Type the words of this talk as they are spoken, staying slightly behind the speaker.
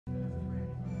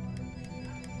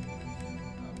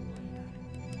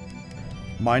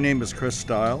My name is Chris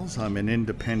Stiles. I'm an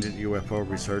independent UFO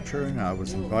researcher, and I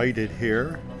was invited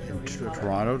here in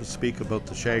Toronto to speak about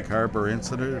the Shag Harbour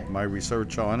incident, my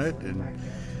research on it, and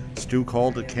Stu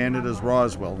called it Canada's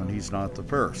Roswell, and he's not the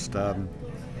first. There's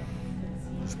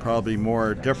probably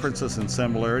more differences and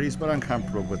similarities, but I'm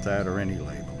comfortable with that or any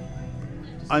label.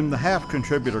 I'm the half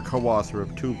contributor co-author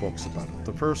of two books about it.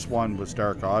 The first one was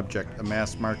Dark Object, a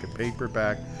mass market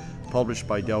paperback published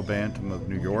by Del Bantam of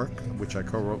New York, which I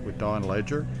co-wrote with Don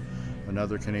Ledger,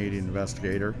 another Canadian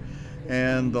investigator.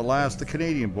 And the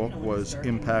Canadian book was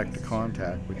Impact to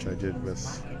Contact, which I did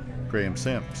with Graham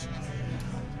Sims.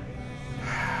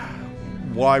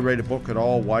 Why write a book at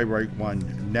all? Why write one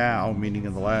now, meaning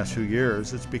in the last few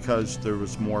years? It's because there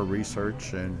was more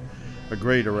research and a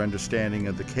greater understanding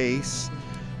of the case.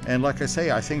 And like I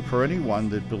say, I think for anyone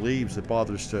that believes, that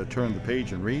bothers to turn the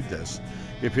page and read this,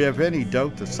 if you have any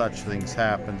doubt that such things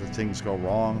happen, that things go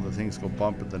wrong, that things go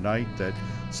bump in the night, that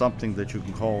something that you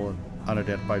can call an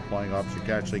unidentified flying object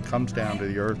actually comes down to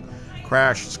the earth,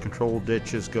 crashes, controlled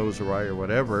ditches, goes awry or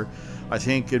whatever, I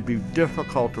think it'd be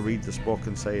difficult to read this book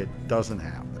and say it doesn't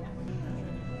happen.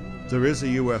 There is a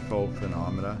UFO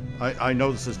phenomena. I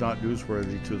know this is not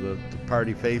newsworthy to the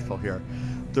party faithful here.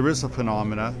 There is a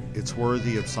phenomena. It's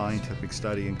worthy of scientific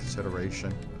study and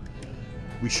consideration.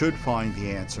 We should find the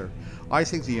answer. I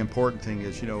think the important thing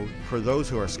is, for those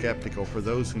who are skeptical, for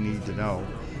those who need to know,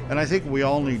 and I think we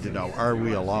all need to know, are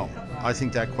we alone? I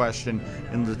think that question,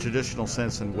 in the traditional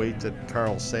sense and weight that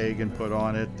Carl Sagan put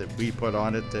on it, that we put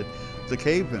on it, that the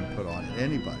cavemen put on it,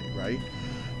 anybody, right?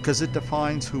 Because it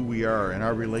defines who we are and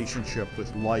our relationship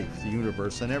with life, the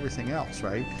universe, and everything else,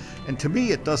 right? And to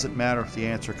me, it doesn't matter if the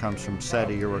answer comes from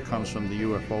SETI or it comes from the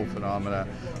UFO phenomena,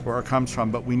 or it comes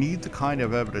from, but we need the kind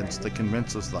of evidence that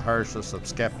convinces the harshest of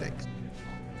skeptics.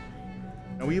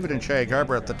 Even in Shag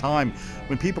Harbour at the time,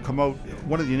 when people come out,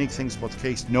 one of the unique things about the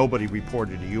case, nobody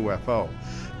reported a UFO.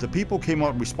 The people came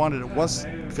out and responded, it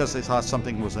wasn't because they thought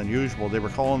something was unusual. They were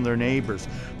calling their neighbors.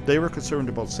 They were concerned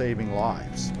about saving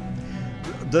lives.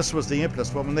 This was the impetus,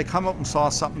 but when they come up and saw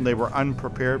something they were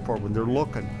unprepared for, when they're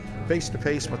looking face to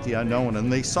face with the unknown,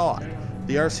 and they saw it,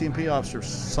 the RCMP officers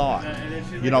saw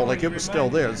it, like it was still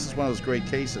there. This is one of those great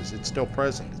cases. It's still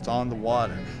present. It's on the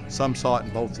water. Some saw it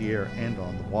in both the air and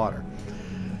on the water.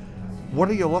 What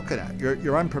are you looking at?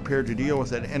 You're unprepared to deal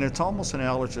with it, and it's almost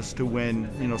analogous to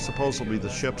when, supposedly the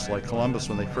ships like Columbus,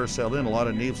 when they first sailed in, a lot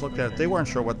of natives looked at it. They weren't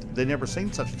sure they'd never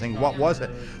seen such a thing. What was it?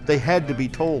 They had to be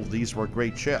told these were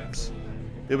great ships.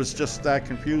 It was just that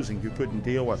confusing. You couldn't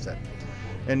deal with it.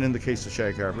 And in the case of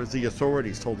Shag Harbour, the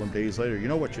authorities told them days later, you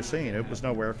know what you're seeing? It was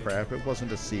no aircraft. It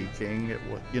wasn't a Sea King. It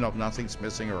was, nothing's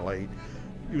missing or late.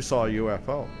 You saw a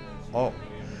UFO. Oh.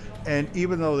 And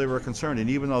even though they were concerned, and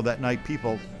even though that night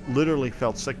people literally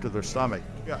felt sick to their stomach,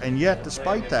 and yet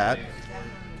despite that,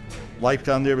 life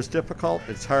down there was difficult.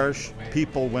 It's harsh.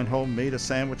 People went home, made a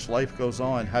sandwich. Life goes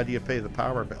on. How do you pay the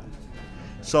power bill?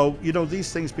 So,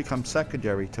 these things become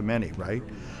secondary to many, right?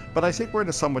 But I think we're in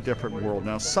a somewhat different world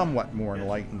now, somewhat more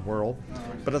enlightened world.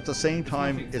 But at the same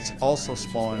time, it's also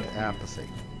spawned apathy.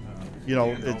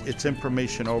 It's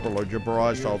information overload. You're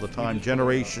barraged all the time.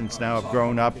 Generations now have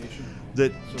grown up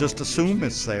that just assume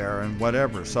it's there and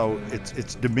whatever. So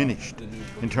it's diminished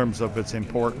in terms of its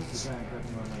importance.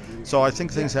 So I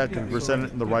think things have to be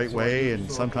presented in the right way,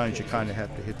 and sometimes you kind of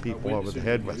have to hit people over the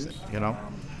head with it,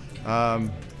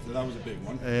 So that was a big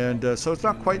one. And so it's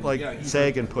not quite like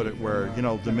Sagan put it, where,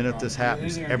 the minute this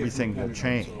happens, everything will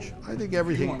change. I think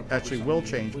everything actually will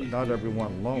change, but not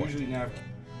everyone will know it.